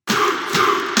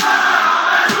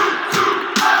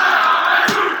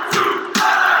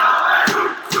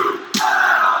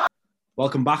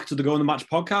Welcome back to the Go on the Match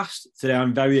podcast. Today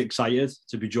I'm very excited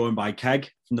to be joined by Keg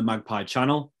from the Magpie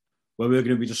channel, where we're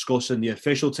going to be discussing the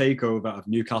official takeover of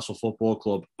Newcastle Football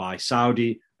Club by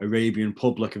Saudi Arabian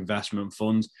Public Investment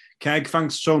Fund. Keg,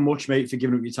 thanks so much, mate, for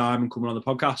giving up your time and coming on the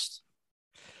podcast.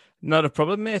 Not a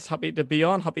problem, mate. Happy to be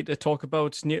on. Happy to talk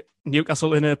about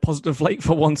Newcastle in a positive light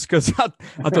for once, because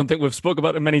I don't think we've spoke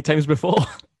about it many times before.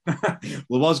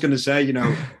 Well, I was going to say,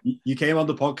 you came on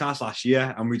the podcast last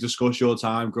year and we discussed your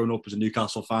time growing up as a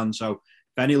Newcastle fan. So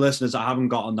if any listeners that haven't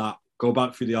got on that, go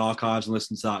back through the archives and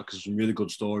listen to that, because there's some really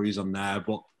good stories on there.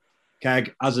 But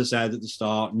Keg, as I said at the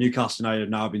start, Newcastle United have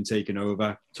now been taken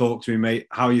over. Talk to me, mate.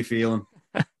 How are you feeling?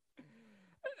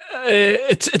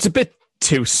 It's a bit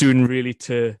too soon, really,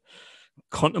 to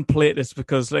contemplate this,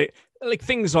 because like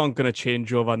things aren't going to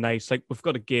change overnight. Like, we've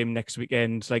got a game next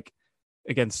weekend, like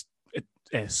against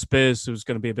Spurs, who's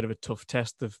going to be a bit of a tough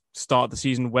test. They've started the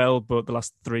season well, but the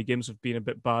last 3 games have been a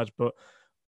bit bad. But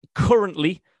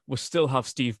currently, we still have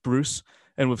Steve Bruce,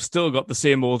 and we've still got the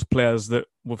same old players that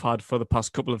we've had for the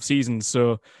past couple of seasons.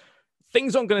 So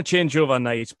things aren't going to change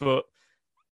overnight, but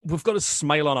we've got a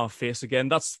smile on our face again.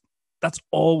 That's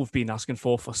all we've been asking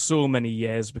for so many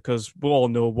years, because we all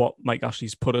know what Mike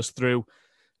Ashley's put us through.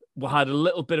 We had a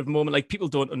little bit of a moment, like, people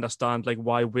don't understand like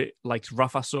why we liked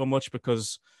Rafa so much,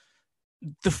 because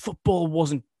the football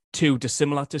wasn't too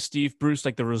dissimilar to Steve Bruce.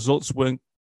 Like, the results weren't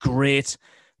great,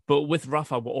 but with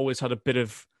Rafa, we always had a bit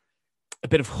of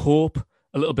hope,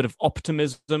 a little bit of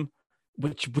optimism,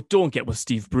 which we don't get with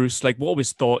Steve Bruce. Like, we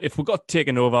always thought if we got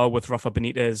taken over with Rafa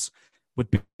Benitez, would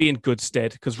be in good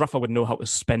stead, because Rafa would know how to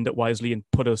spend it wisely and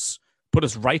put us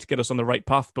right, get us on the right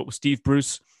path. But with Steve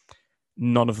Bruce,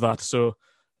 none of that. So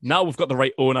now we've got the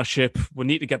right ownership. We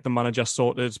need to get the manager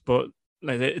sorted, but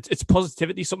like, it's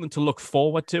positivity, something to look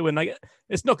forward to. And like,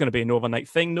 it's not going to be an overnight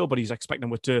thing. Nobody's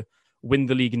expecting us to win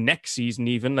the league next season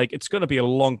even. Like, it's going to be a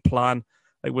long plan.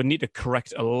 Like, we need to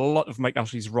correct a lot of Mike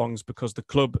Ashley's wrongs, because the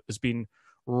club has been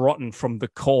rotten from the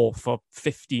core for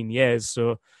 15 years.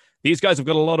 So these guys have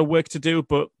got a lot of work to do,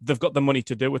 but they've got the money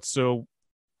to do it. So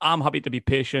I'm happy to be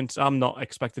patient. I'm not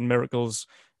expecting miracles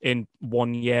in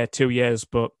 1 year, 2 years,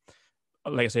 but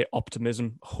like I say,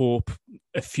 optimism, hope,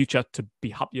 a future to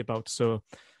be happy about. So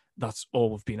that's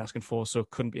all we've been asking for. So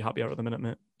couldn't be happier at the minute,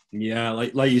 mate. Yeah,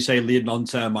 like you say, leading on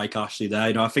to Mike Ashley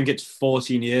there. I think it's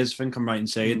 14 years. I think I'm right in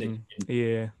saying that he's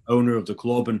been owner of the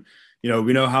club. And,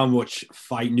 we know how much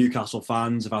fight Newcastle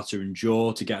fans have had to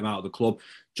endure to get him out of the club.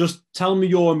 Just tell me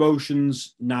your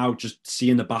emotions now, just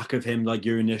seeing the back of him, like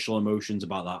your initial emotions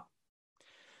about that.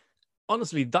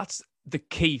 Honestly, that's the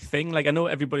key thing. Like, I know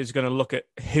everybody's going to look at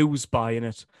who's buying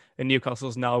it, and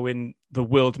Newcastle's now in the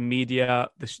world media.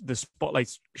 The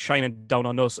spotlight's shining down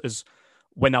on us as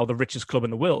we're now the richest club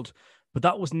in the world. But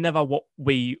that was never what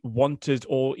we wanted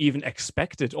or even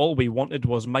expected. All we wanted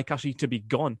was Mike Ashley to be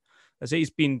gone. As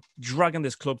he's been dragging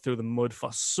this club through the mud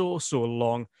for so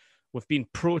long. We've been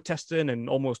protesting and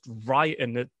almost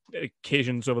rioting at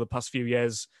occasions over the past few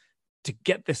years to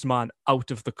get this man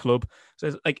out of the club. So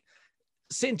it's like,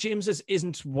 St. James's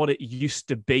isn't what it used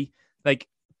to be. Like,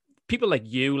 people like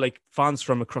you, like fans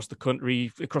from across the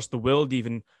country, across the world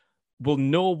even, will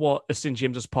know what a St.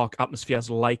 James's Park atmosphere is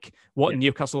like, what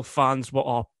Newcastle fans, what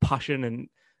our passion and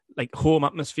like home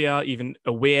atmosphere, even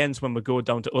away ends when we go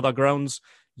down to other grounds.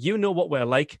 You know what we're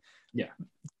like. Yeah.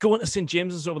 Going to St.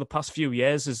 James's over the past few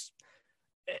years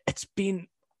it's been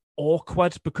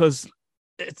awkward, because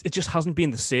it just hasn't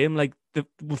been the same. Like,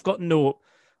 we've got no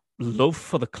love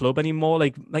for the club anymore.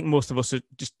 Like most of us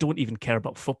just don't even care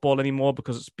about football anymore,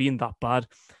 because it's been that bad.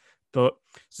 But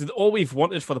so all we've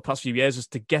wanted for the past few years is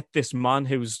to get this man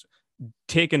who's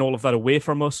taken all of that away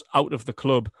from us out of the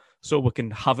club, so we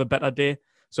can have a better day.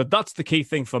 So that's the key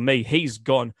thing for me. He's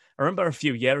gone. I remember a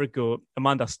few years ago,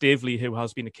 Amanda Staveley, who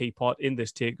has been a key part in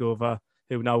this takeover,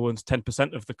 who now owns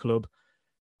 10% of the club,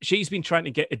 she's been trying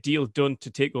to get a deal done to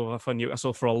take over for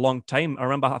Newcastle for a long time.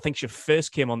 I think she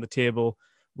first came on the table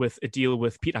with a deal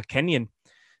with Peter Kenyon,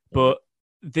 but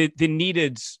they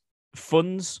needed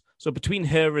funds. So between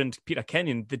her and Peter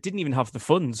Kenyon, they didn't even have the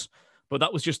funds. But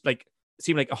that was just like, it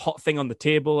seemed like a hot thing on the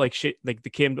table. Like, they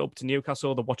came up to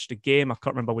Newcastle, they watched a game. I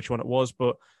can't remember which one it was,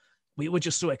 but we were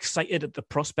just so excited at the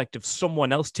prospect of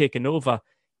someone else taking over,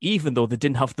 even though they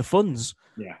didn't have the funds.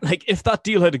 Yeah. Like, if that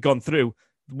deal had gone through,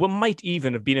 we might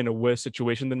even have been in a worse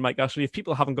situation than Mike Ashley. If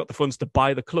people haven't got the funds to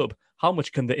buy the club, how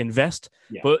much can they invest?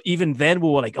 Yeah. But even then, we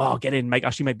were like, oh, get in, Mike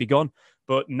Ashley might be gone.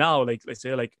 But now, like I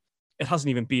say, like, it hasn't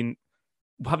even been,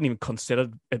 we haven't even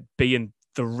considered it being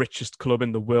the richest club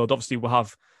in the world. Obviously, we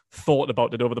have thought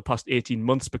about it over the past 18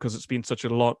 months because it's been such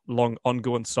a long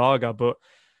ongoing saga. But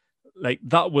like,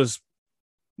 that was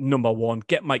number one,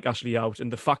 get Mike Ashley out.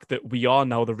 And the fact that we are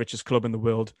now the richest club in the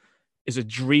world is a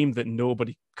dream that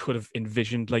nobody could have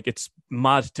envisioned. Like, it's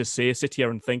mad to sit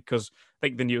here and think, because I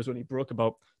think the news only broke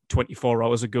about 24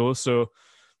 hours ago. So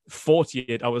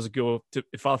 48 hours ago,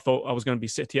 if I thought I was going to be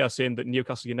sitting here saying that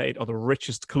Newcastle United are the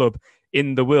richest club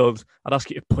in the world, I'd ask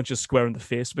you to punch a square in the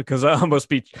face, because I must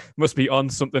be on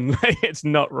something. It's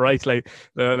not right.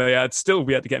 It's still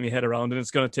weird to get my head around, and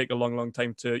it's going to take a long, long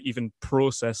time to even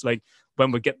process. Like,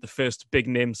 when we get the first big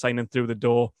name signing through the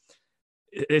door,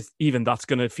 even that's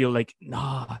going to feel like,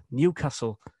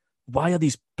 Newcastle. Why are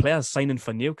these players signing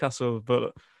for Newcastle?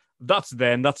 But that's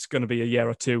going to be a year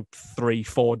or 2, 3,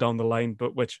 4 down the line,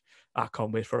 but which I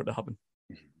can't wait for it to happen.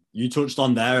 You touched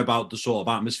on there about the sort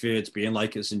of atmosphere it's been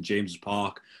like at St James's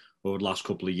Park over the last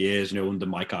couple of years, under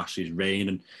Mike Ashley's reign.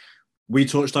 And we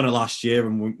touched on it last year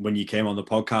when you came on the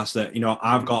podcast that,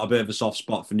 I've got a bit of a soft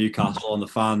spot for Newcastle and the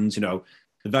fans.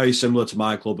 They're very similar to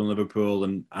my club in Liverpool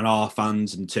and our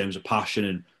fans in terms of passion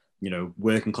and,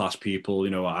 working class people.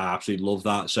 I absolutely love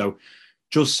that. So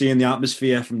just seeing the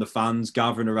atmosphere from the fans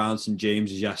gathering around St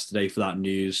James's yesterday for that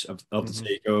news of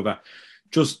the takeover,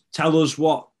 just tell us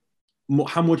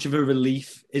how much of a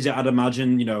relief is it? I'd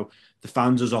imagine, the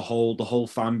fans as a whole, the whole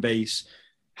fan base,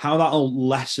 how that'll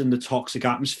lessen the toxic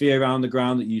atmosphere around the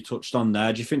ground that you touched on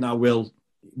there. Do you think that do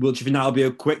you think that'll be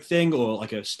a quick thing or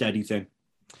like a steady thing?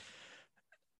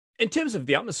 In terms of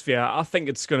the atmosphere, I think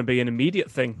it's going to be an immediate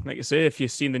thing. Like I say, if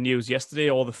you've seen the news yesterday,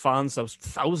 all the fans, there was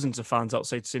thousands of fans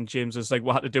outside St James's. Like,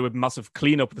 we had to do a massive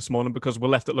cleanup this morning because we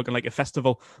left it looking like a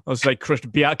festival. There was like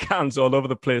crushed beer cans all over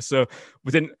the place. So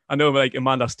I know like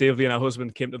Amanda Stavely and her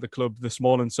husband came to the club this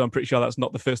morning, so I'm pretty sure that's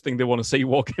not the first thing they want to see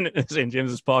walking into St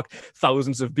James's Park.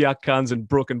 Thousands of beer cans and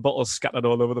broken bottles scattered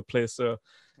all over the place. So,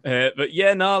 but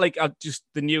yeah, the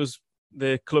news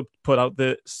the club put out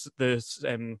the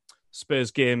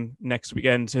Spurs game next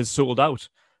weekend has sold out.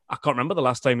 I can't remember the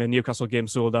last time a Newcastle game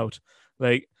sold out.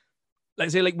 Like I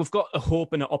say, we've got a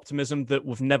hope and an optimism that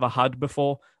we've never had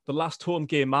before. The last home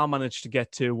game I managed to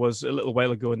get to was a little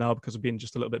while ago now, because I've been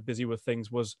just a little bit busy with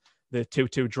things, was the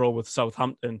 2-2 draw with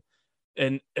Southampton.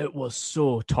 And it was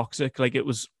so toxic. Like, it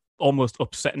was almost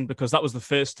upsetting, because that was the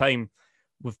first time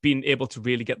we've been able to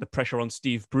really get the pressure on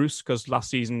Steve Bruce, because last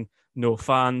season, no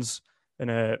fans. And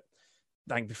I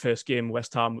think the first game,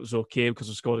 West Ham, was okay because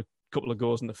we scored a couple of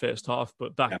goals in the first half.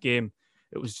 But that game,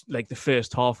 it was like the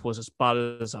first half was as bad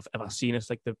as I've ever seen. It's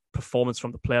like the performance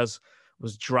from the players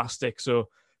was drastic. So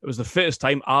it was the first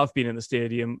time I've been in the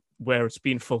stadium where it's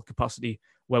been full capacity,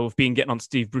 where we've been getting on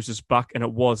Steve Bruce's back, and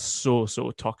it was so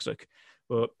toxic.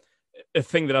 But a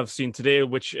thing that I've seen today,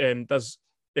 which there's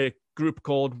a group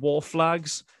called War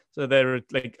Flags. So they're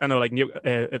like, I know, like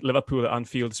at Liverpool at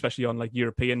Anfield, especially on like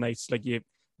European nights, like you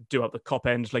do have the cop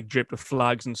end like draped with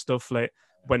flags and stuff. Like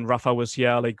when Rafa was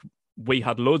here, like we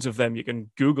had loads of them. You can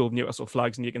Google Newcastle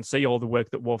flags and you can see all the work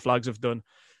that War Flags have done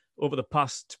over the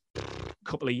past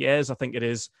couple of years. I think it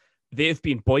is, they've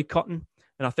been boycotting,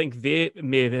 and I think they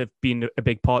may have been a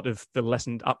big part of the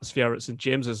lessened atmosphere at St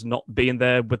James's, not being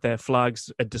there with their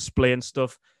flags and displaying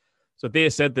stuff. So they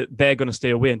said that they're going to stay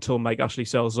away until Mike Ashley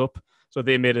sells up. So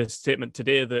they made a statement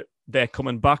today that they're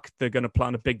coming back. They're going to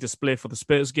plan a big display for the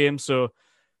Spurs game.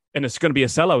 And it's going to be a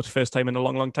sellout, first time in a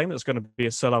long, long time. It's going to be a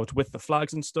sellout with the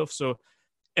flags and stuff. So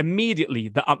immediately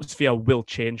the atmosphere will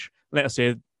change. Like I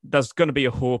say, there's going to be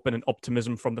a hope and an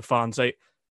optimism from the fans.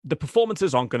 The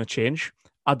performances aren't going to change.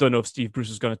 I don't know if Steve Bruce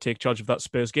is going to take charge of that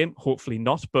Spurs game. Hopefully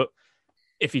not. But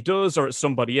if he does, or it's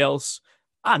somebody else,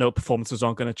 I know performances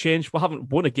aren't going to change. We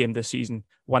haven't won a game this season.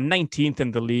 We're 19th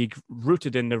in the league,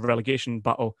 rooted in the relegation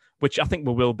battle, which I think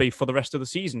we will be for the rest of the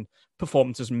season.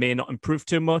 Performances may not improve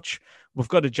too much. We've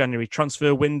got a January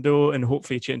transfer window and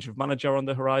hopefully a change of manager on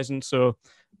the horizon. So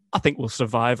I think we'll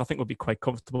survive. I think we'll be quite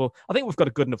comfortable. I think we've got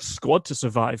a good enough squad to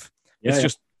survive. It's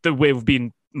just the way we've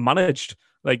been managed.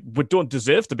 Like, we don't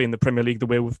deserve to be in the Premier League the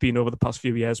way we've been over the past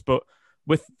few years, but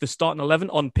with the starting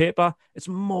 11 on paper, it's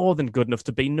more than good enough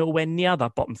to be nowhere near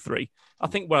that bottom three. I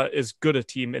think we're as good a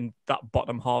team in that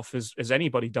bottom half as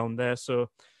anybody down there.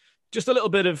 So just a little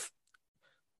bit of,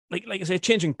 like I say,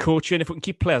 changing coaching. If we can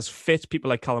keep players fit, people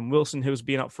like Callum Wilson, who's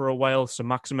been out for a while, so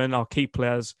Maximin, our key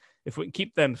players, if we can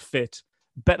keep them fit,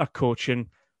 better coaching,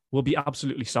 we'll be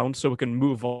absolutely sound. So we can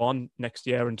move on next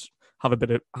year and have a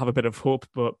bit of hope.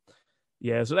 But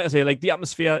yeah, so like I say, like the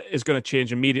atmosphere is going to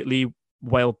change immediately,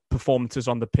 while performances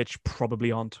on the pitch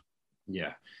probably aren't.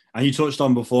 Yeah. And you touched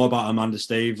on before about Amanda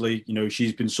Stavely.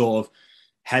 She's been sort of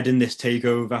heading this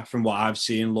takeover from what I've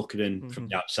seen, looking in from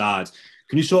the outside.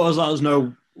 Can you sort of let us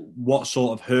know what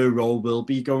sort of her role will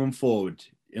be going forward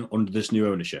under this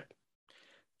new ownership?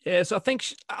 Yeah, so I think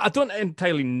I don't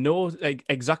entirely know like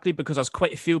exactly because there's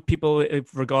quite a few people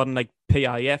regarding like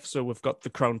PIF. So we've got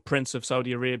the Crown Prince of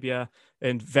Saudi Arabia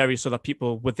and various other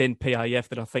people within PIF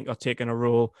that I think are taking a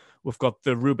role. We've got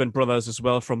the Reuben brothers as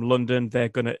well from London. They're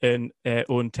going to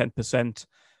own 10%,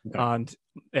 Okay. and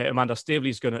Amanda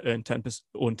Staveley's going to own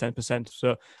 10%.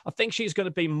 So I think she's going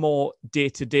to be more day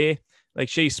to day. Like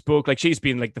she spoke, like she's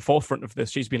been like the forefront of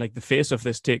this. She's been like the face of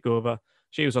this takeover.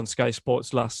 She was on Sky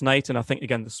Sports last night, and I think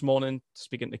again this morning,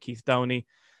 speaking to Keith Downey.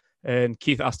 And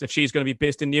Keith asked if she's going to be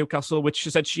based in Newcastle, which she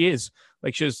said she is.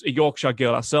 Like she's a Yorkshire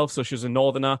girl herself, so she's a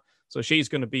northerner. So she's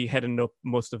going to be heading up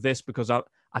most of this because I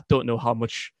don't know how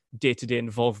much day-to-day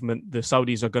involvement the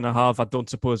Saudis are going to have. I don't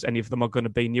suppose any of them are going to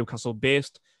be Newcastle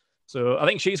based. So I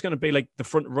think she's going to be like the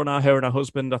front runner, her and her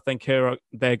husband. I think they're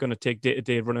going to take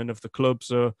day-to-day running of the club.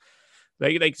 So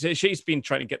like she's been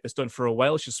trying to get this done for a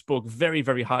while. She spoke very,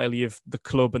 very highly of the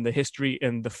club and the history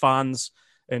and the fans.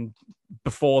 And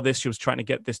before this, she was trying to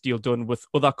get this deal done with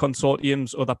other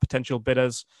consortiums, other potential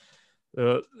bidders.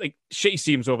 Like she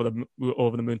seems over the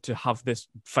moon to have this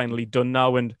finally done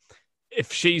now. And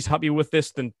if she's happy with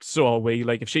this, then so are we.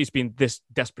 Like if she's been this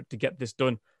desperate to get this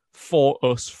done for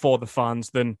us, for the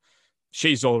fans, then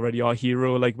she's already our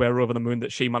hero. Like we're over the moon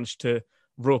that she managed to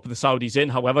rope the Saudis in.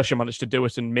 However, she managed to do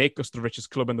it and make us the richest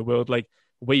club in the world. Like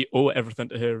we owe everything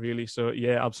to her, really. So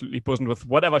yeah, absolutely buzzing with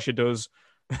whatever she does.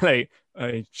 Like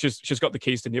she's got the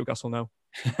keys to Newcastle now.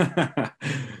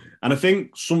 And I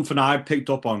think something I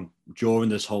picked up on during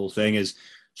this whole thing is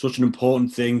such an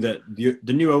important thing that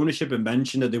the new ownership had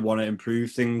mentioned that they want to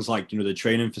improve things like the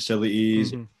training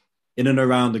facilities in and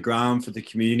around the ground for the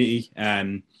community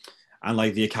and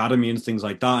like the academy and things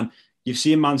like that. And you've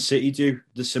seen Man City do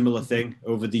the similar thing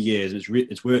over the years.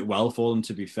 It's worked well for them,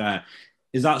 to be fair.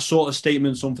 Is that sort of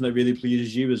statement something that really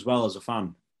pleases you as well as a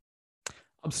fan?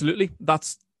 Absolutely.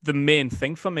 That's the main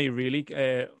thing for me, really.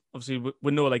 Obviously,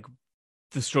 we know like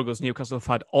the struggles Newcastle have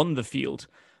had on the field.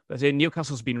 But I say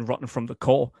Newcastle's been rotten from the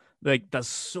core. Like there's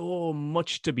so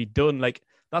much to be done. Like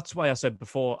that's why I said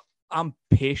before, I'm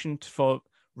patient for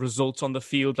results on the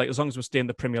field. Like as long as we stay in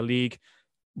the Premier League,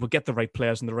 we'll get the right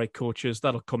players and the right coaches.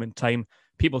 That'll come in time.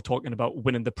 People talking about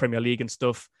winning the Premier League and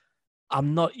stuff.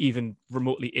 I'm not even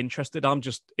remotely interested. I'm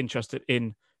just interested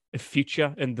in a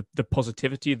future and the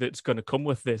positivity that's going to come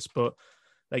with this. But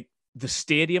like the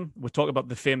stadium, we're talking about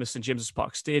the famous St. James's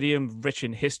Park Stadium, rich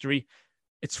in history.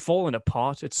 It's falling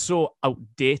apart. It's so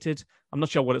outdated. I'm not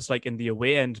sure what it's like in the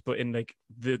away end, but in like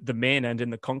the main end,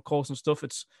 in the concourse and stuff,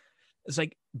 it's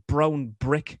like brown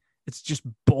brick. It's just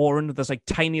boring. There's like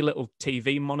tiny little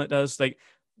TV monitors. Like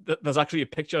there's actually a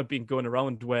picture being going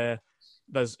around where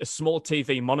there's a small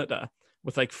TV monitor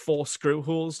with like 4 screw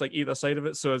holes like either side of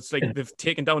it. So it's like they've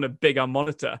taken down a bigger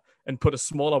monitor and put a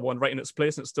smaller one right in its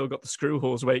place, and it's still got the screw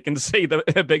holes where you can see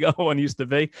the bigger one used to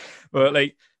be. But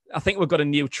like I think we've got a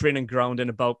new training ground in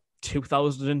about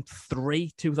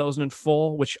 2003,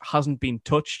 2004, which hasn't been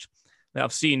touched. Now,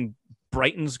 I've seen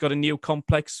Brighton's got a new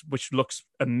complex, which looks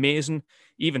amazing.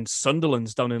 Even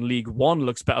Sunderland's down in League One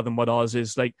looks better than what ours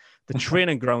is. Like the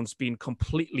training ground's been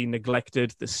completely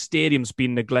neglected. The stadium's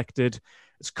been neglected.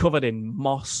 It's covered in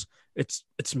moss. It's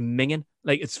minging.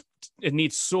 Like it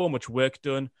needs so much work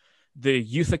done. The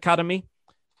youth academy,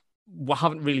 we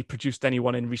haven't really produced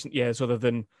anyone in recent years other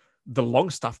than the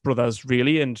Longstaff brothers,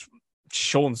 really. And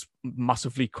Sean's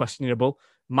massively questionable.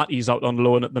 Matty's out on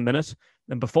loan at the minute.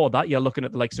 And before that, you're looking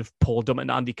at the likes of Paul Dummett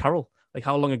and Andy Carroll. Like,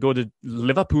 how long ago did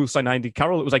Liverpool sign Andy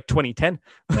Carroll? It was like 2010.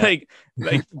 Yeah.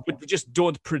 like we just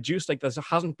don't produce. Like, there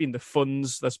hasn't been the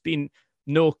funds. There's been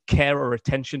no care or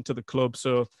attention to the club.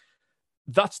 So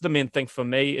that's the main thing for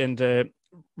me. And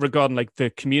regarding like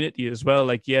the community as well,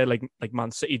 like, yeah, like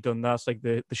Man City done that. Like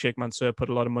the Sheikh Mansour put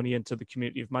a lot of money into the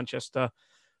community of Manchester.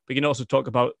 But you can also talk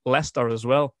about Leicester as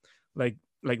well. Like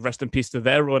rest in peace to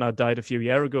their owner, died a few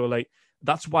years ago. Like,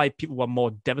 that's why people were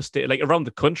more devastated. Like around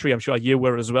the country, I'm sure you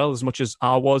were as well, as much as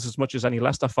I was, as much as any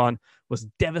Leicester fan was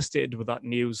devastated with that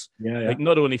news. Yeah. Like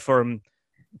not only from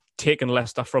taking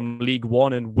Leicester from League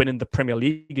One and winning the Premier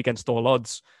League against all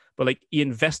odds, but like he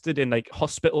invested in like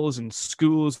hospitals and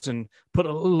schools and put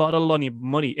a lot of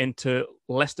money into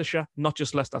Leicestershire, not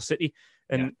just Leicester City.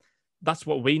 And that's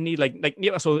what we need. Like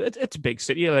Newcastle, it's a big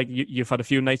city. Like you've had a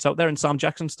few nights out there in Sam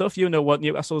Jackson stuff. You know what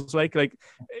Newcastle's like. Like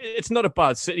it's not a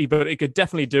bad city, but it could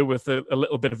definitely do with a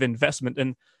little bit of investment.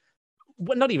 And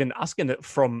we're not even asking it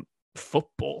from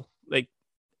football. Like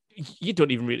you don't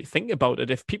even really think about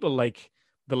it. If people like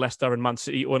the Leicester and Man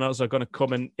City owners are going to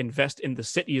come and invest in the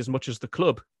city as much as the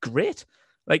club, great.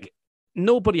 Like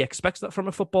nobody expects that from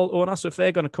a football owner. So if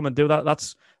they're going to come and do that,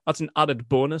 that's an added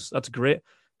bonus. That's great.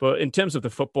 But in terms of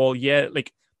the football, yeah,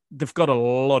 like they've got a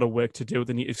lot of work to do.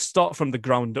 They need to start from the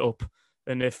ground up.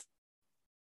 And if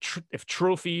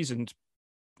trophies and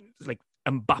like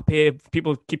Mbappe,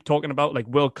 people keep talking about like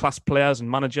world-class players and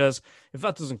managers, if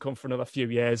that doesn't come for another few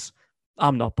years,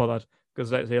 I'm not bothered.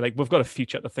 Because like we've got a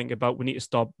future to think about. We need to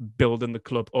start building the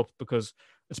club up because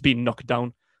it's been knocked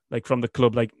down. Like from the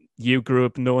club, like you grew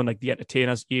up knowing like the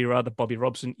Entertainers era, the Bobby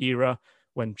Robson era,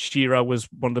 when Shearer was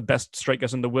one of the best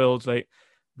strikers in the world. Like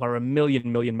we're a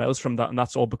million miles from that, and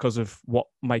that's all because of what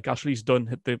Mike Ashley's done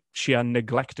at the sheer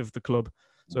neglect of the club.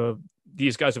 So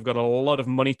these guys have got a lot of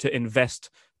money to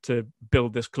invest to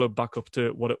build this club back up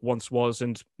to what it once was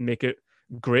and make it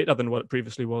greater than what it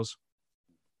previously was.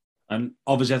 And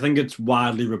obviously, I think it's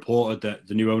widely reported that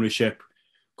the new ownership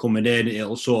coming in,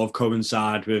 it'll sort of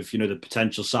coincide with, the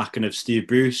potential sacking of Steve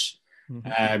Bruce.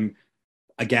 Mm-hmm.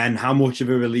 Again, how much of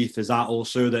a relief is that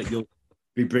also that you'll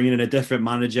be bringing in a different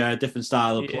manager, a different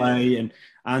style of play?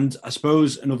 And I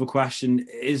suppose another question,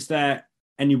 is there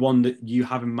anyone that you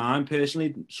have in mind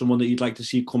personally, someone that you'd like to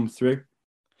see come through?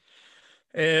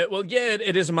 Well, yeah,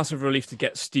 it is a massive relief to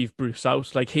get Steve Bruce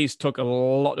out. Like he's took a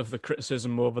lot of the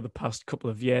criticism over the past couple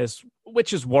of years,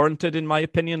 which is warranted in my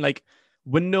opinion. Like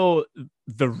we know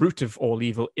the root of all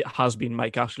evil, it has been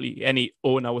Mike Ashley. Any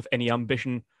owner with any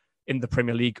ambition in the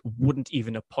Premier League wouldn't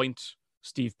even appoint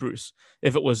Steve Bruce.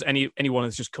 If it was anyone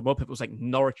that's just come up, if it was like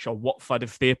Norwich or Watford,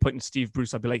 if they appointed Steve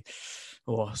Bruce, I'd be like,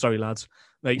 oh, sorry lads.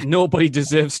 Like nobody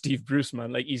deserves Steve Bruce,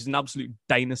 man. Like he's an absolute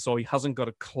dinosaur. He hasn't got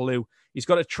a clue. He's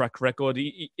got a track record.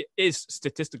 He is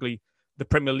statistically the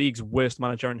Premier League's worst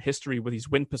manager in history with his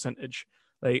win percentage.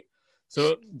 Like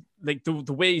so, like the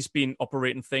way he's been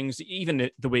operating things, even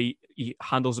the way he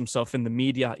handles himself in the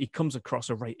media, he comes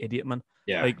across a right idiot, man.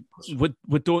 Yeah. Like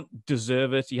we don't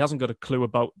deserve it. He hasn't got a clue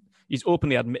about. He's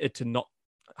openly admitted to not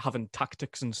having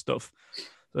tactics and stuff.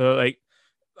 So like,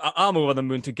 I'm over the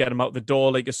moon to get him out the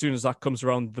door. Like as soon as that comes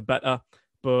around, the better.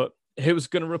 But who's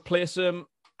going to replace him?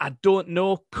 I don't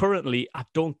know. Currently, I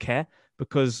don't care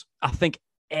because I think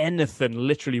anything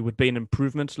literally would be an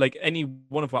improvement. Like any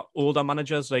one of our older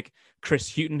managers, like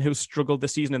Chris Hughton, who struggled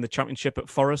this season in the Championship at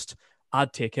Forest,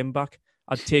 I'd take him back.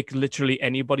 I'd take literally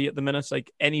anybody at the minute.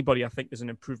 Like anybody, I think is an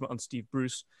improvement on Steve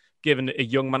Bruce. Giving a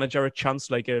young manager a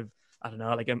chance, like a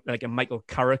Michael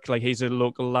Carrick, like he's a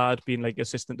local lad, being like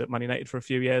assistant at Man United for a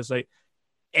few years. Like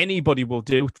anybody will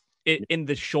do it in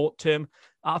the short term.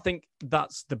 I think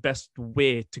that's the best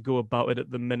way to go about it at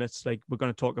the minute. Like we're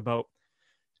going to talk about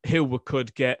who we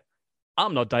could get.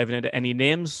 I'm not diving into any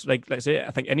names. Like let's say, I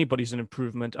think anybody's an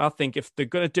improvement. I think if they're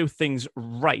going to do things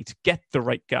right, get the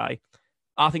right guy.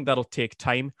 I think that'll take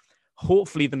time.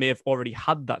 Hopefully, they may have already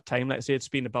had that time. Let's say it's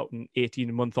been about an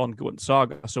 18-month ongoing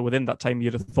saga. So within that time,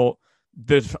 you'd have thought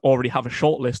they'd already have a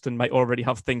shortlist and might already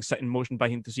have things set in motion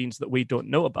behind the scenes that we don't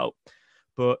know about.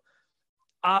 But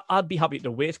I'd be happy to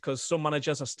wait because some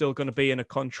managers are still going to be in a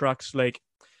contract. Like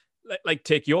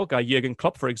take your guy, Jurgen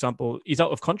Klopp, for example. He's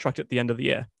out of contract at the end of the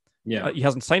year. Yeah. He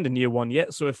hasn't signed a new one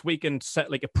yet. So if we can set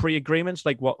like a pre-agreement,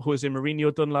 like what Jose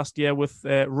Mourinho done last year with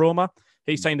Roma,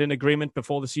 he signed an agreement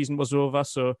before the season was over.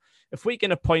 So if we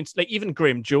can appoint, like even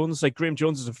Graham Jones, like Graham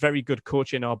Jones is a very good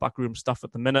coach in our backroom staff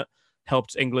at the minute,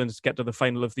 helped England get to the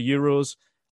final of the Euros.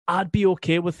 I'd be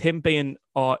okay with him being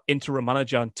our interim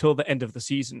manager until the end of the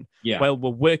season, while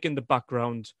we're working the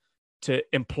background to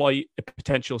employ a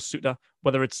potential suitor,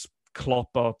 whether it's Klopp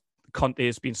or Conte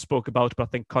is being spoke about. But I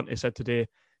think Conte said today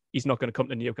he's not going to come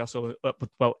to Newcastle,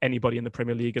 well, anybody in the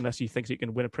Premier League, unless he thinks he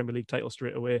can win a Premier League title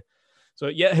straight away. So,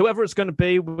 yeah, whoever it's going to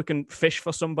be, we can fish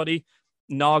for somebody.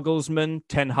 Nagelsmann,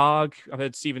 Ten Hag. I've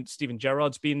heard Steven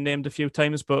Gerrard's been named a few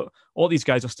times, but all these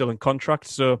guys are still in contract.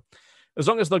 So, as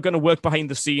long as they're going to work behind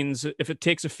the scenes, if it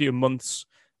takes a few months,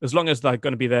 as long as they're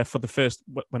going to be there for the first,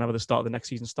 whenever the start of the next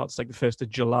season starts, like the 1st of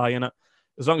July, innit?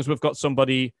 As long as we've got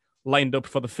somebody lined up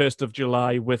for the 1st of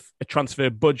July with a transfer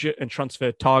budget and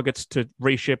transfer targets to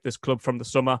reshape this club from the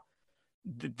summer,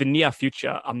 the near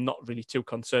future, I'm not really too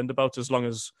concerned about, as long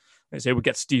as, I say, we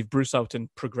get Steve Bruce out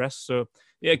and progress. So,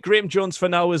 yeah, Graham Jones for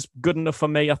now is good enough for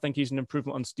me. I think he's an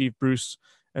improvement on Steve Bruce.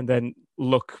 And then,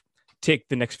 take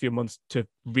the next few months to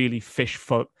really fish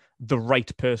for the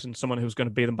right person, someone who's going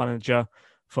to be the manager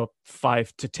for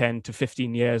 5 to 10 to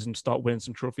 15 years and start winning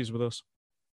some trophies with us.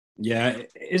 Yeah,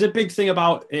 it's a big thing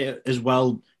about it as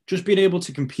well, just being able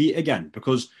to compete again,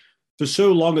 because for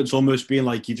so long it's almost been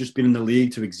like you've just been in the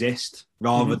league to exist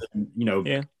rather than,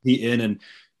 competing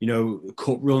and,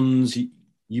 cut runs.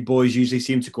 You boys usually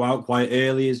seem to go out quite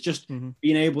early. It's just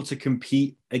being able to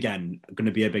compete again going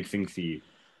to be a big thing for you.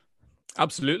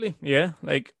 Absolutely, yeah.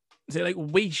 Like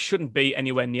we shouldn't be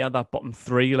anywhere near that bottom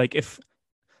three. Like if,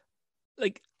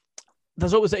 like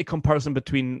there's always a comparison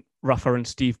between Rafa and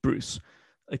Steve Bruce.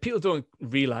 Like, people don't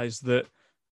realize that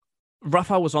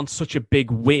Rafa was on such a big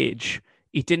wage.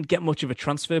 He didn't get much of a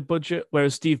transfer budget,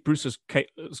 whereas Steve Bruce was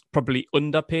probably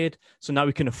underpaid. So now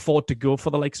we can afford to go for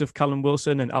the likes of Callum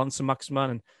Wilson and Alan Saint-Maximin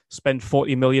and spend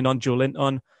 40 million on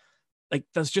Joelinton. Like,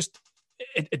 there's just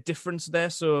a difference there.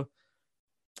 So,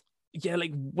 yeah,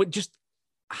 like, we just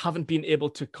haven't been able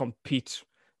to compete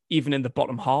even in the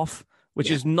bottom half,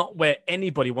 which is not where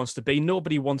anybody wants to be.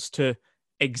 Nobody wants to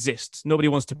exist. Nobody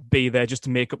wants to be there just to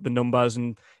make up the numbers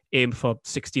and aim for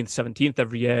 16th, 17th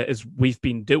every year, as we've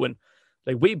been doing.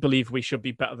 Like, we believe we should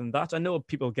be better than that. I know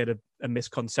people get a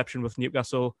misconception with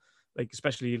Newcastle, like,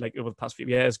 especially like over the past few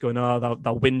years, going, oh,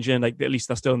 they're whinging, like, at least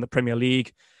they're still in the Premier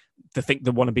League. They think they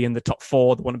want to be in the top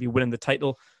four, they want to be winning the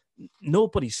title.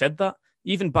 Nobody said that.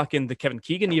 Even back in the Kevin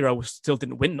Keegan era, we still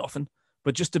didn't win nothing.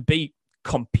 But just to be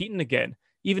competing again,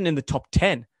 even in the top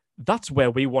 10, that's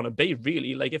where we want to be,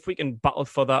 really. Like, if we can battle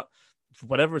for that,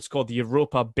 whatever it's called, the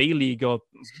Europa B League or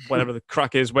whatever the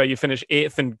crack is, where you finish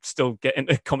 8th and still get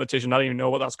into competition. I don't even know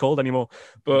what that's called anymore.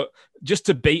 But just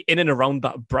to be in and around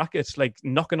that bracket, like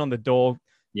knocking on the door,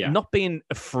 not being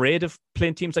afraid of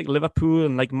playing teams like Liverpool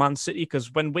and like Man City,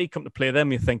 because when we come to play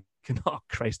them, you think, oh,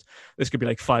 Christ, this could be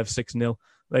like 5-6-0.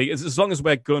 Like, as long as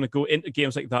we're going to go into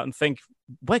games like that and think,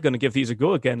 we're going to give these a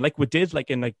go again, like we did like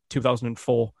in like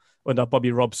 2004 under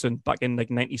Bobby Robson, back in like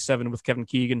 97 with Kevin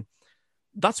Keegan.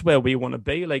 That's where we want to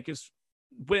be. Like, it's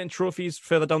winning trophies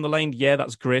further down the line. Yeah,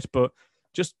 that's great. But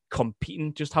just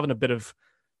competing, just having a bit of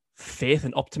faith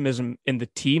and optimism in the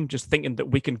team, just thinking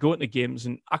that we can go into games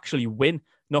and actually win,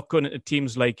 not going into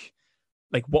teams like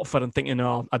Watford and thinking,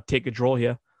 oh, I'd take a draw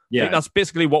here. Yeah, that's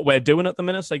basically what we're doing at the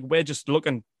minute. It's like, we're just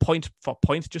looking point for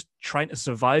point, just trying to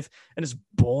survive. And it's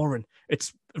boring.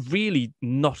 It's really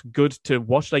not good to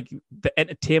watch. Like, the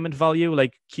entertainment value,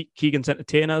 like Keegan's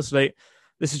entertainers, like,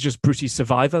 this is just Brucey's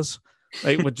survivors.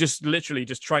 Like, we're just literally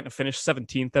just trying to finish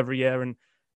 17th every year, and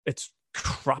it's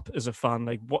crap as a fan.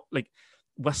 Like, what? Like,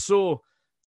 we're so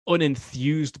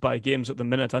unenthused by games at the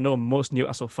minute. I know most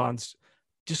Newcastle fans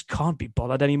just can't be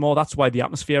bothered anymore. That's why the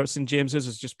atmosphere at St James's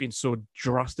has just been so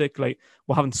drastic. Like,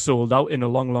 we haven't sold out in a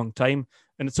long, long time,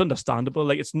 and it's understandable.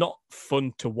 Like, it's not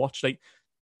fun to watch. Like,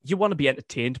 you want to be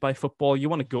entertained by football. You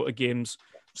want to go to games,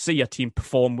 see your team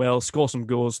perform well, score some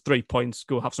goals, 3 points,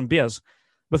 go have some beers.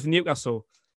 With Newcastle,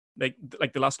 like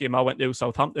the last game I went to,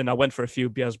 Southampton, I went for a few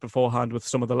beers beforehand with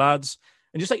some of the lads.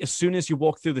 And just like, as soon as you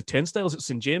walk through the turnstiles at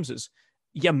St James's,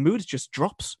 your mood just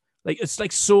drops. Like, it's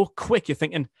like so quick. You're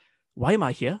thinking, why am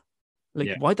I here?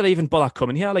 Like, why did I even bother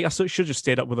coming here? Like, I should have just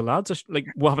stayed up with the lads. Like,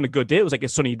 we're having a good day. It was like a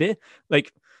sunny day.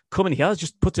 Like, coming here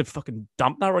just puts a fucking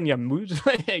dampener on your mood.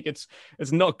 Like, it's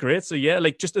not great. So yeah,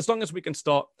 like, just as long as we can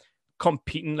start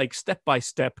competing, like, step by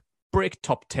step, break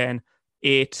top 10,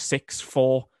 8, 6,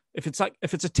 4. If it's a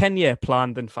 10-year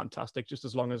plan, then fantastic. Just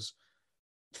as long as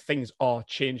things are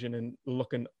changing and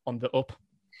looking on the up.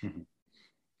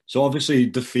 So obviously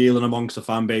the feeling amongst the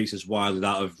fan base is widely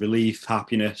that of relief,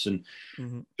 happiness, and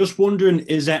just wondering,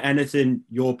 is there anything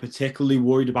you're particularly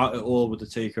worried about at all with the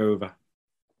takeover?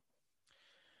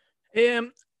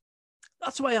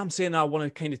 That's why I'm saying I want to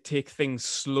kind of take things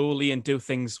slowly and do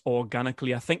things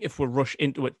organically. I think if we rush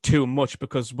into it too much,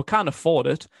 because we can't afford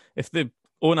it, if the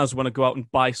owners want to go out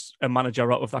and buy a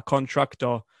manager out of that contract,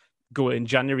 or go in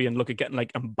January and look at getting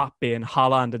like Mbappe and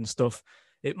Haaland and stuff,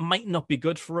 it might not be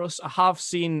good for us. I have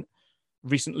seen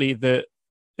recently that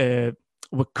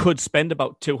we could spend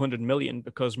about 200 million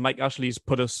because Mike Ashley's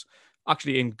put us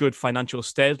actually in good financial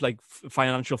stead. Like,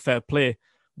 financial fair play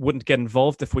wouldn't get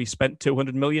involved if we spent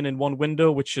 200 million in one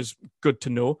window, which is good to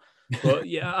know. But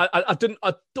yeah, I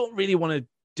don't really want to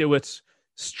do it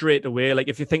straight away. Like,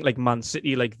 if you think like Man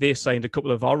City, like, they signed a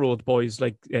couple of our old boys,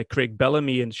 like Craig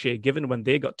Bellamy and Shea Given, when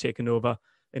they got taken over,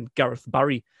 and Gareth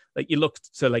Barry. Like, you look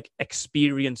to like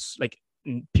experience, like,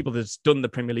 people that's done the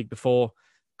Premier League before.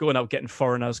 Going out getting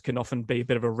foreigners can often be a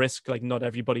bit of a risk. Like, not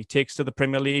everybody takes to the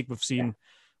Premier League. We've seen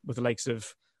with the likes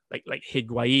of like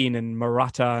Higuain and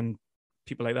Morata and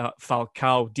people like that,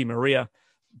 Falcao, Di Maria,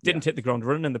 didn't hit the ground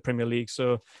running in the Premier League.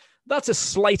 So that's a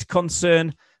slight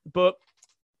concern. But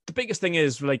the biggest thing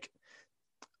is, like,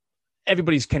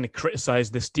 everybody's kind of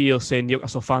criticised this deal, saying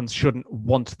Newcastle fans shouldn't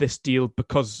want this deal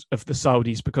because of the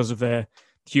Saudis, because of their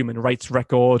human rights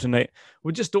record. And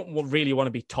we just don't really want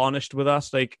to be tarnished with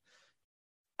us. Like,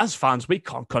 as fans, we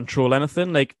can't control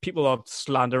anything. Like, people are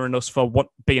slandering us for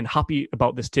being happy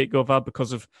about this takeover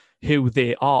because of who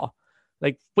they are.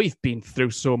 Like, we've been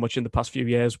through so much in the past few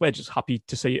years. We're just happy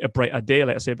to see a brighter day.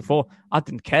 Like I said before, I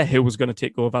didn't care who was going to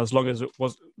take over as long as it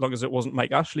wasn't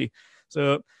Mike Ashley.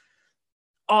 So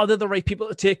are they the right people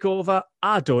to take over?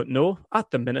 I don't know.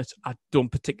 At the minute, I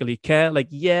don't particularly care. Like,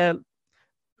 yeah,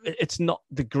 it's not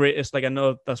the greatest. Like, I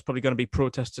know there's probably going to be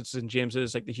protests at St.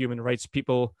 James's, like the human rights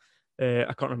people. I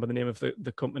can't remember the name of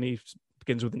the company. It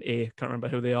begins with an A. Can't remember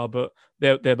who they are, but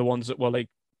they're the ones that were like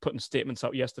putting statements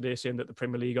out yesterday saying that the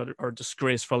Premier League are a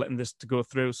disgrace for letting this to go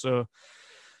through. So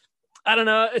I don't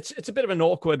know. It's a bit of an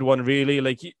awkward one, really.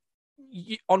 Like,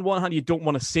 on one hand, you don't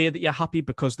want to say that you're happy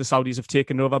because the Saudis have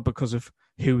taken over because of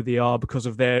who they are, because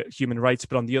of their human rights.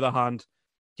 But on the other hand,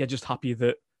 you're just happy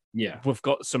that we've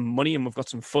got some money and we've got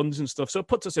some funds and stuff. So it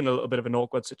puts us in a little bit of an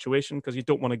awkward situation because you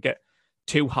don't want to get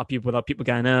too happy without people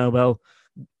going, oh, well,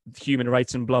 human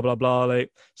rights and blah, blah, blah.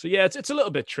 Like, so yeah, it's a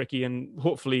little bit tricky. And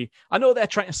hopefully, I know they're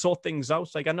trying to sort things out.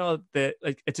 Like, I know that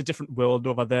like it's a different world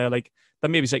over there. Like, that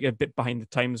maybe is like a bit behind the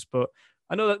times, but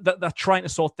I know that they're trying to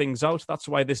sort things out. That's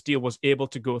why this deal was able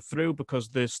to go through, because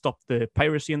they stopped the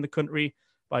piracy in the country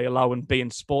by allowing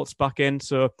beIN Sports back in.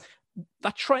 So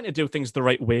they're trying to do things the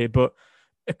right way, but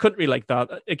a country like that,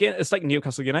 again, it's like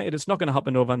Newcastle United. It's not going to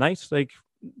happen overnight. Like,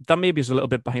 that maybe is a little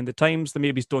bit behind the times. The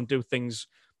maybes don't do things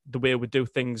the way we do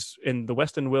things in the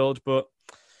Western world, but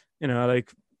you know,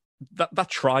 like that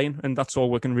trying, and that's all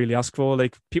we can really ask for.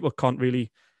 Like, people can't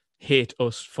really hate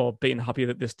us for being happy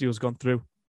that this deal's gone through.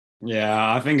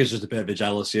 Yeah, I think it's just a bit of a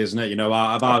jealousy, isn't it? You know,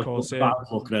 about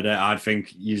looking at it, I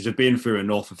think you've been through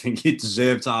enough. I think you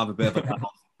deserve to have a bit of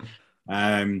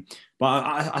a but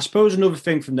I suppose another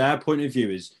thing from their point of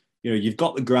view is, you know, you've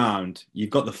got the ground,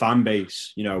 you've got the fan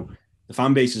base. You know, the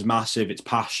fan base is massive, it's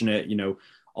passionate. You know,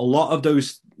 a lot of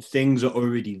those things are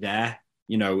already there.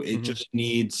 You know, it just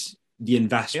needs the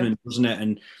investment, doesn't it?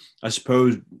 And I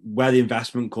suppose where the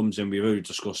investment comes in, we've already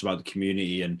discussed about the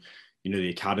community and, you know, the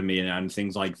academy and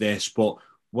things like this. But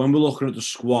when we're looking at the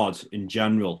squad in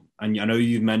general, and I know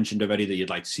you've mentioned already that you'd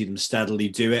like to see them steadily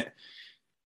do it,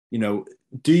 you know,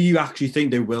 do you actually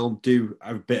think they will do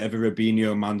a bit of a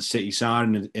Robinho Man City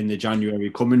sign in the January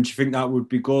coming? Do you think that would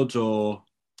be good, or?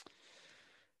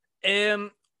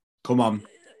 Come on.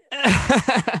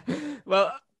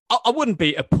 Well, I wouldn't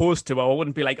be opposed to it. I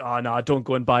wouldn't be like, oh no, don't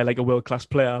go and buy like a world-class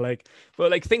player. Like, but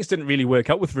like things didn't really work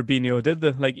out with Robinho, did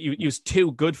they? Like, he was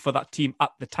too good for that team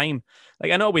at the time.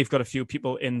 Like, I know we've got a few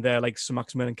people in there, like Sir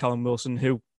Maximin and Callum Wilson,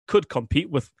 who could compete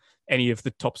with any of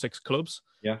the top 6 clubs.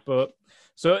 Yeah. But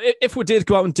so if we did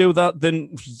go out and do that,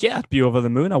 then yeah, I'd be over the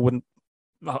moon. I wouldn't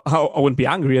be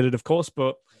angry at it, of course,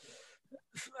 but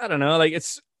I don't know. Like,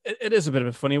 it is a bit of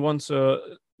a funny one. So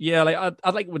yeah, like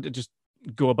I'd like to just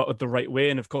go about it the right way.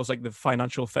 And of course, like the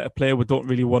financial fair play, we don't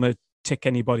really want to tick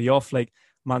anybody off. Like,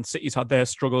 Man City's had their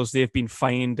struggles. They've been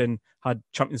fined and had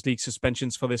Champions League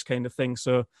suspensions for this kind of thing.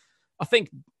 So I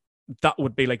think that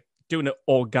would be like doing it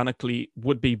organically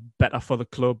would be better for the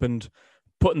club, and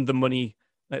putting the money,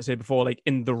 let's say before, like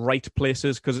in the right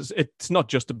places, because it's not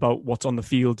just about what's on the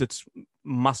field. It's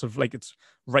massive. Like, it's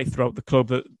right throughout the club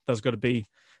that there's got to be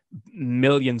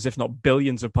millions, if not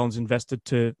billions of pounds invested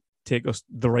to take us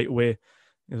the right way.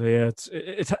 Yeah,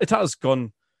 it has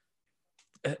gone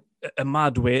a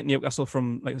mad way at Newcastle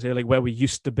from, like I say, like where we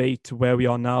used to be to where we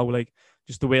are now. Like,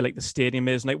 just the way like the stadium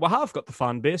is. And like, we have got the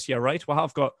fan base, yeah, right. We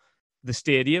have got the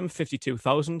stadium,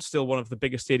 52,000, still one of the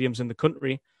biggest stadiums in the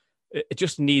country. It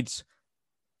just needs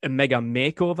a mega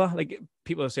makeover. Like,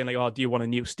 people are saying like, oh, do you want a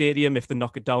new stadium if they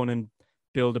knock it down and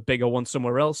build a bigger one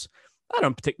somewhere else? I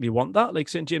don't particularly want that. Like,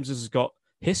 St. James's has got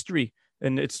history,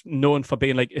 and it's known for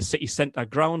being like a city centre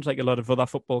ground. Like, a lot of other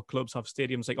football clubs have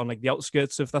stadiums like on like the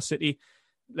outskirts of their city.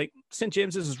 Like, St.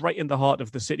 James's is right in the heart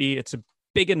of the city. It's a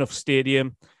big enough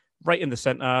stadium, right in the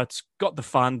centre. It's got the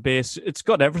fan base. It's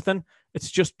got everything. It's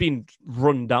just been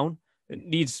run down. It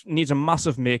needs a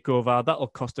massive makeover. That'll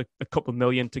cost a couple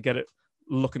million to get it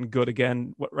looking good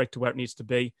again, right to where it needs to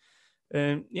be.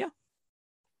 Yeah.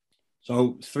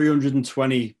 So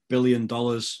 $320 billion,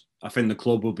 I think the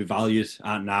club will be valued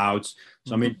at now. So,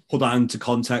 I mean, put that into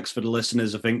context for the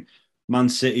listeners. I think Man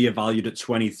City are valued at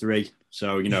 23.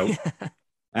 So, you know,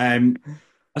 I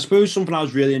suppose something I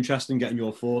was really interested in getting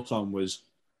your thoughts on was,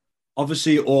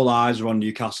 obviously all eyes are on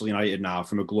Newcastle United now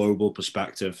from a global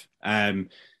perspective. Now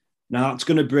that's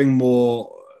going to bring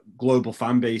more global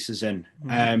fan bases in.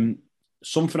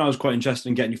 Something I was quite interested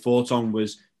in getting your thoughts on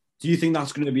was, do you think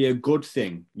that's going to be a good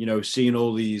thing? You know, seeing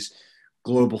all these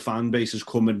global fan bases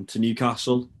coming to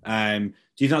Newcastle. Do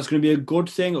you think that's going to be a good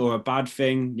thing or a bad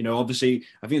thing? You know, obviously,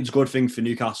 I think it's a good thing for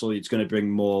Newcastle. It's going to bring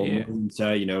more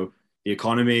into, you know, the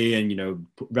economy and, you know,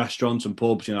 restaurants and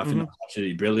pubs. You know, I think that's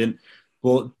absolutely brilliant.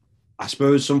 But I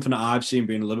suppose something that I've seen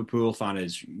being a Liverpool fan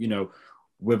is, you know,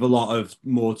 with a lot of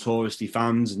more touristy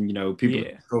fans and, you know, people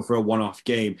go for a one-off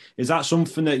game. Is that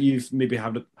something that you've maybe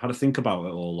had to think about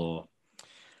at all, or?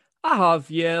 I have,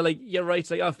 yeah. Like you're right.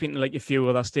 Like I've been to like a few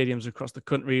other stadiums across the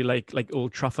country, like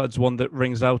Old Trafford's one that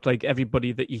rings out. Like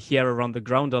everybody that you hear around the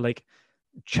ground are like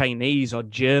Chinese or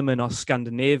German or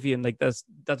Scandinavian. Like that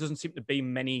doesn't seem to be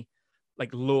many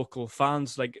like local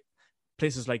fans. Like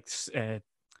places like I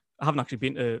haven't actually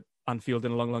been to Anfield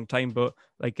in a long, long time, but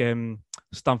like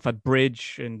Stamford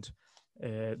Bridge and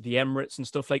the Emirates and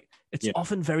stuff, like it's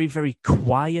often very, very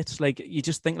quiet. Like you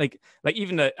just think like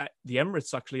even the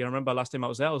Emirates, actually, I remember last time I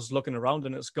was there, I was looking around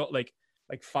and it's got like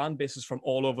fan bases from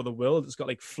all over the world. It's got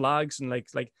like flags and like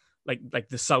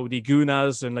the Saudi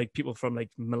Gunas and like people from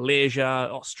like Malaysia,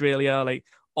 Australia, like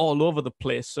all over the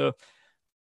place. So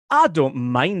I don't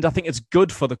mind. I think it's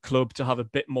good for the club to have a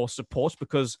bit more support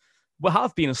because we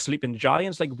have been a sleeping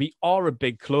giants. Like we are a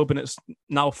big club, and it's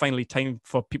now finally time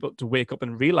for people to wake up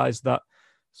and realize that.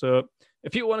 So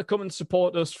if people want to come and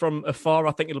support us from afar,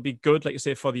 I think it'll be good, like you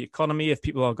say, for the economy. If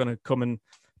people are going to come and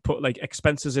put like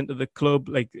expenses into the club,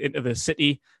 like into the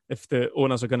city, if the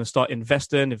owners are going to start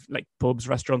investing, if like pubs,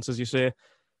 restaurants, as you say,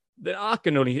 then I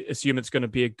can only assume it's going to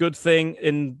be a good thing.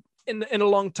 In a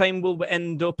long time, will we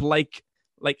end up like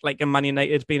a Man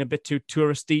United being a bit too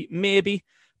touristy? Maybe,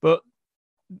 but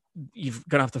you're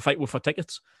gonna have to fight for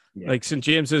tickets. Yeah. Like St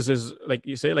James's is, like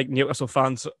you say, like Newcastle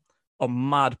fans are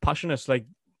mad passionate. Like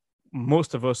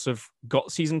most of us have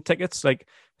got season tickets, like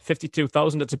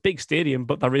 52,000. It's a big stadium,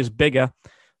 but there is bigger.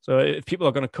 So if people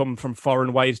are going to come from far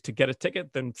and wide to get a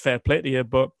ticket, then fair play to you.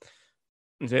 But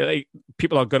like,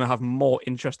 people are going to have more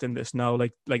interest in this now.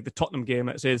 Like the Tottenham game,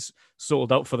 it is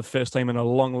sold out for the first time in a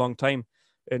long, long time.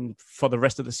 And for the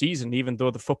rest of the season, even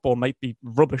though the football might be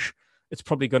rubbish, it's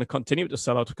probably going to continue to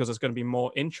sell out because there's going to be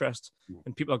more interest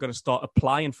and people are going to start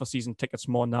applying for season tickets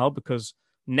more now because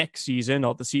next season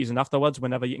or the season afterwards,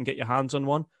 whenever you can get your hands on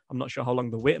one, I'm not sure how long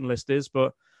the waiting list is,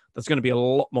 but there's going to be a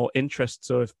lot more interest.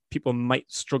 So if people might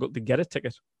struggle to get a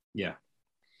ticket. Yeah.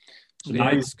 So yeah,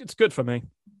 it's good for me.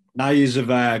 Now you've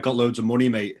got loads of money,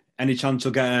 mate. Any chance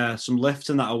you'll get some lifts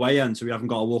in that away end so we haven't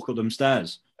got to walk up them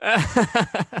stairs?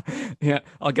 Yeah,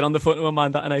 I'll get on the phone to my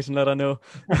man that night and let her know.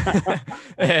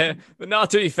 But no,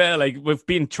 to be fair, like we've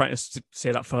been trying to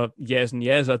say that for years and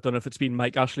years. I don't know if it's been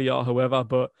Mike Ashley or whoever,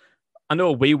 but I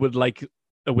know we would like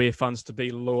away fans to be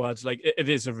lowered. Like it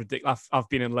is a ridiculous. I've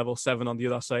been in level 7 on the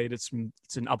other side. It's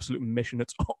an absolute mission.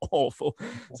 It's awful.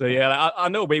 So yeah, I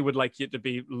know we would like it to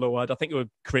be lowered. I think it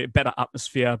would create a better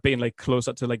atmosphere, being like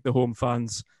closer to like the home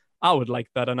fans. I would like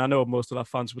that, and I know most of our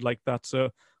fans would like that. So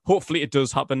hopefully it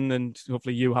does happen, and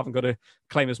hopefully you haven't got to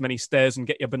climb as many stairs and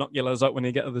get your binoculars out when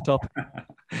you get to the top.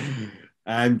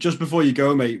 Just before you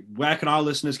go, mate, where can our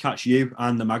listeners catch you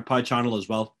and the Magpie channel as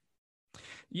well?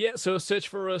 Yeah, so search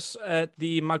for us at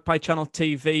the Magpie Channel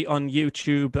TV on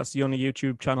YouTube. That's the only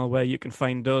YouTube channel where you can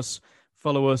find us.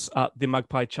 Follow us at the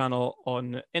Magpie Channel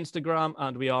on Instagram,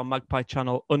 and we are Magpie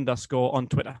Channel _ on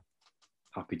Twitter.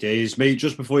 Happy days, mate.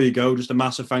 Just before you go, just a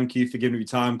massive thank you for giving me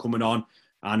time coming on.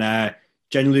 And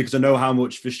genuinely, because I know how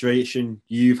much frustration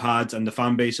you've had and the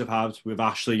fan base have had with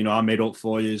Ashley, you know, I made up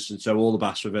for you. And so all the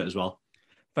best with it as well.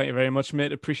 Thank you very much,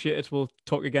 mate. Appreciate it. We'll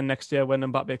talk again next year when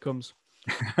Mbappe comes.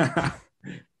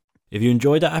 If you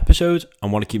enjoyed that episode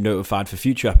and want to keep notified for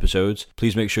future episodes,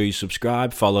 please make sure you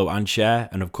subscribe, follow and share,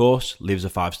 and of course, leave us a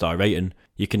 5-star rating.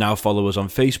 You can now follow us on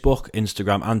Facebook,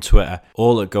 Instagram and Twitter,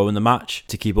 all at Go in the Match,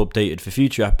 to keep updated for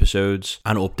future episodes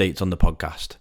and updates on the podcast.